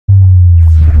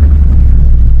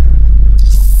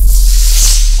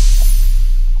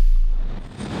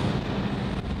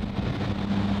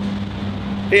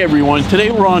Hey everyone,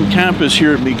 today we're on campus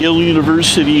here at McGill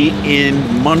University in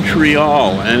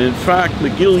Montreal, and in fact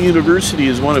McGill University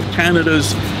is one of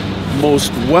Canada's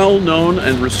most well-known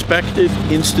and respected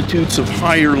institutes of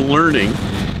higher learning.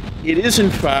 It is in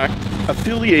fact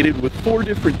affiliated with 4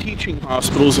 different teaching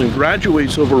hospitals and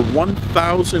graduates over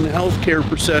 1,000 healthcare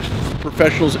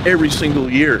professionals every single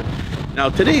year. Now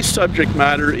today's subject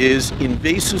matter is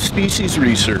invasive species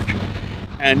research.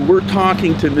 And we're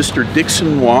talking to Mr.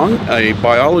 Dixon Wong, a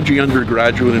biology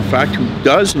undergraduate, in fact, who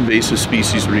does invasive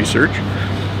species research,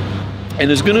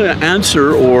 and is going to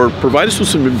answer or provide us with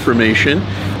some information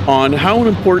on how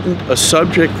important a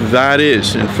subject that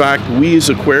is. In fact, we as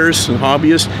aquarists and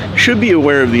hobbyists should be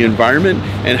aware of the environment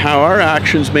and how our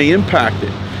actions may impact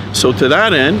it. So to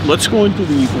that end, let's go into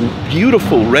the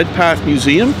beautiful Redpath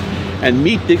Museum and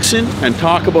meet Dixon and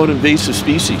talk about invasive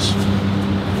species.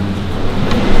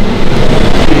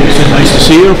 Nice to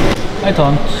see you. Hi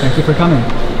Tom, thank you for coming.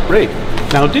 Great.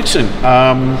 Now Dixon,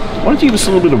 why don't you give us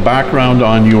a little bit of background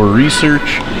on your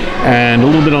research and a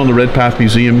little bit on the Redpath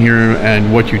Museum here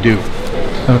and what you do.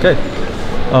 Okay.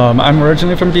 I'm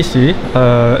originally from BC.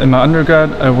 In my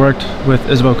undergrad I worked with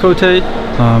Isabelle Cote,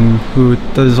 who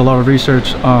does a lot of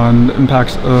research on the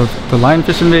impacts of the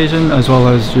lionfish invasion as well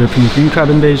as European green crab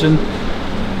invasion.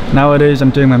 Nowadays,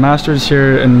 I'm doing my master's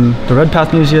here in the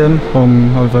Redpath Museum,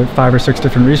 home of like 5 or 6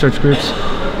 different research groups.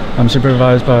 I'm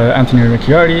supervised by Anthony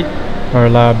Ricciardi. Our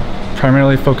lab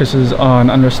primarily focuses on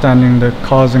understanding the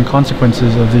cause and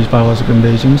consequences of these biological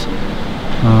invasions.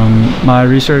 My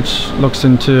research looks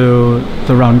into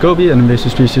the round goby and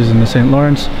invasive species in the St.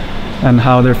 Lawrence and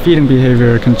how their feeding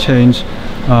behavior can change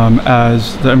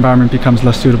as the environment becomes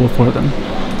less suitable for them.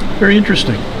 Very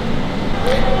interesting.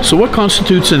 So what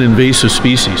constitutes an invasive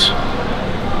species?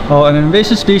 Well, an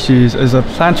invasive species is a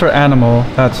plant or animal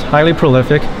that's highly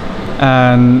prolific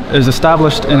and is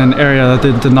established in an area that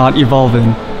they did not evolve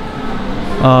in.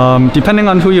 Depending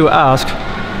on who you ask,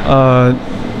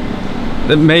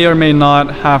 it may or may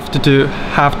not have to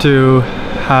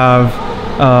have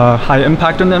a high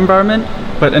impact on the environment,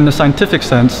 but in the scientific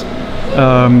sense,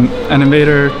 an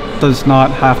invader does not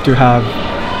have to have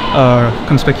a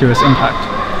conspicuous impact.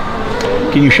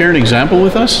 Can you share an example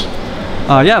with us?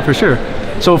 Yeah, for sure.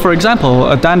 So for example,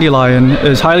 a dandelion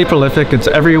is highly prolific. It's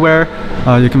everywhere.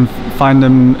 You can find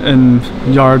them in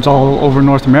yards all over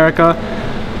North America.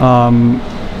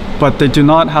 But they do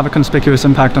not have a conspicuous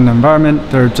impact on the environment.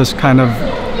 They're just kind of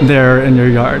there in your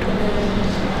yard.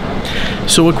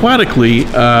 So aquatically,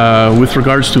 with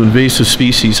regards to invasive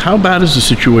species, how bad is the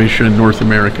situation in North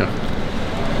America?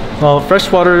 Well,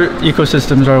 freshwater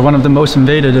ecosystems are one of the most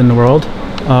invaded in the world.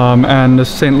 And the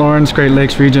St. Lawrence Great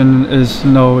Lakes region is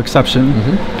no exception.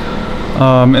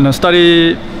 Mm-hmm. In a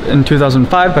study in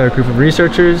 2005 by a group of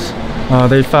researchers,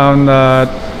 they found that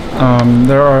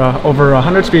there are over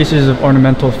 100 species of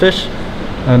ornamental fish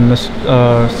in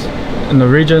the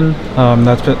region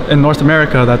in North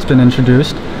America that's been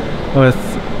introduced, with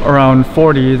around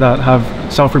 40 that have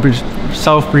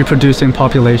self-reproducing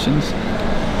populations.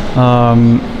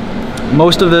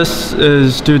 Most of this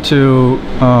is due to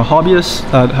hobbyists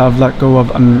that have let go of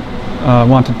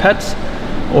unwanted pets,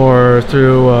 or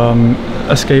through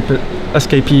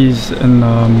escapees in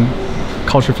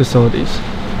culture facilities.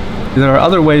 There are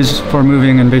other ways for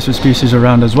moving invasive species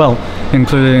around as well,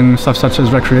 including stuff such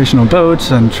as recreational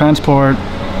boats and transport.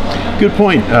 Good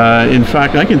point. In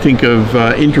fact, I can think of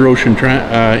interocean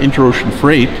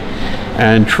freight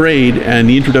and trade and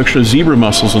the introduction of zebra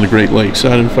mussels in the Great Lakes.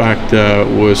 That in fact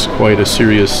was quite a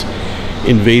serious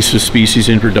invasive species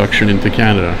introduction into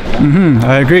Canada. Mm-hmm,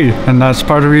 I agree, and that's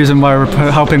part of the reason why we're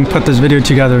helping put this video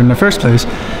together in the first place,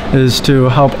 is to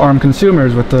help arm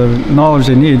consumers with the knowledge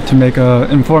they need to make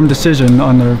an informed decision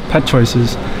on their pet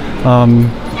choices.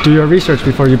 Do your research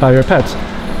before you buy your pets.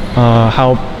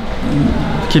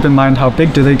 Keep in mind how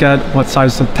big do they get, what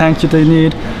size of tank do they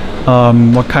need,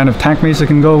 what kind of tank mates they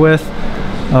can go with,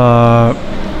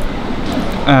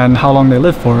 and how long they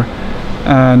live for.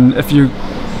 And if you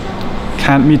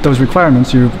can't meet those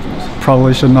requirements, you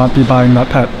probably should not be buying that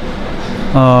pet.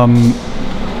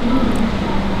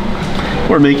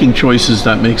 Or making choices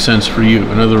that make sense for you.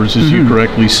 In other words, as you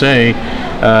correctly say,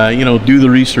 do the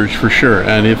research for sure.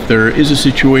 And if there is a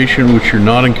situation which you're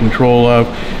not in control of,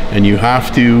 and you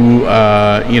have to,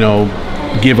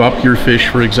 give up your fish,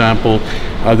 for example.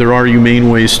 There are humane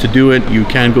ways to do it. You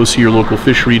can go see your local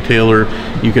fish retailer.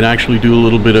 You can actually do a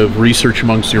little bit of research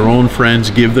amongst your own friends,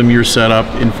 give them your setup,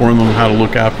 inform them how to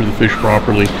look after the fish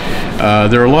properly.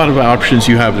 There are a lot of options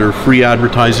you have. There are free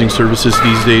advertising services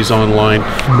these days online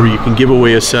where you can give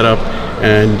away a setup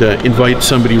and invite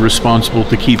somebody responsible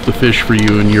to keep the fish for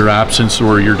you in your absence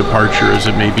or your departure, as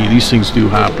it may be. These things do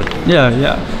happen. Yeah,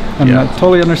 and I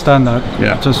totally understand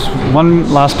that. Just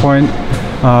one last point.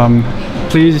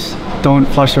 Please don't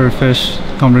flush your fish,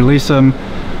 don't release them.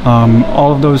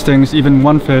 All of those things, even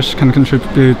one fish, can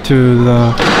contribute to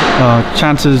the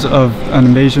chances of an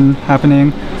invasion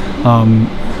happening,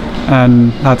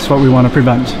 and that's what we want to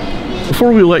prevent.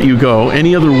 Before we let you go,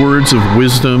 any other words of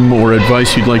wisdom or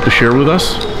advice you'd like to share with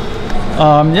us?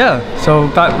 So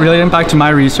that relating back to my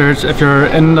research, if you're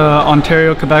in the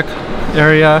Ontario, Quebec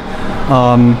area,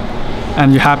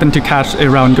 and you happen to catch a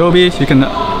round goby, you can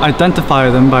identify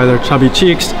them by their chubby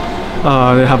cheeks.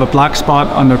 They have a black spot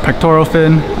on their pectoral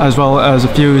fin, as well as a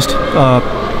fused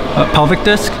pelvic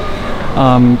disc.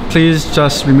 Please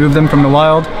just remove them from the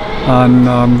wild and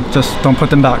just don't put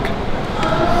them back.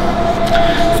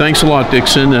 Thanks a lot,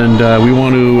 Dixon, and we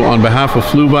want to, on behalf of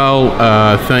Fluval,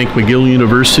 thank McGill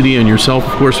University and yourself,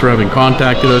 of course, for having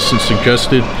contacted us and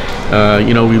suggested,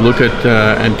 we look at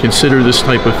and consider this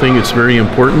type of thing. It's very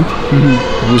important.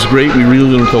 It was great. We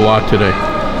really learned a lot today.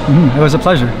 It was a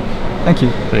pleasure. Thank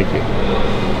you. Thank you.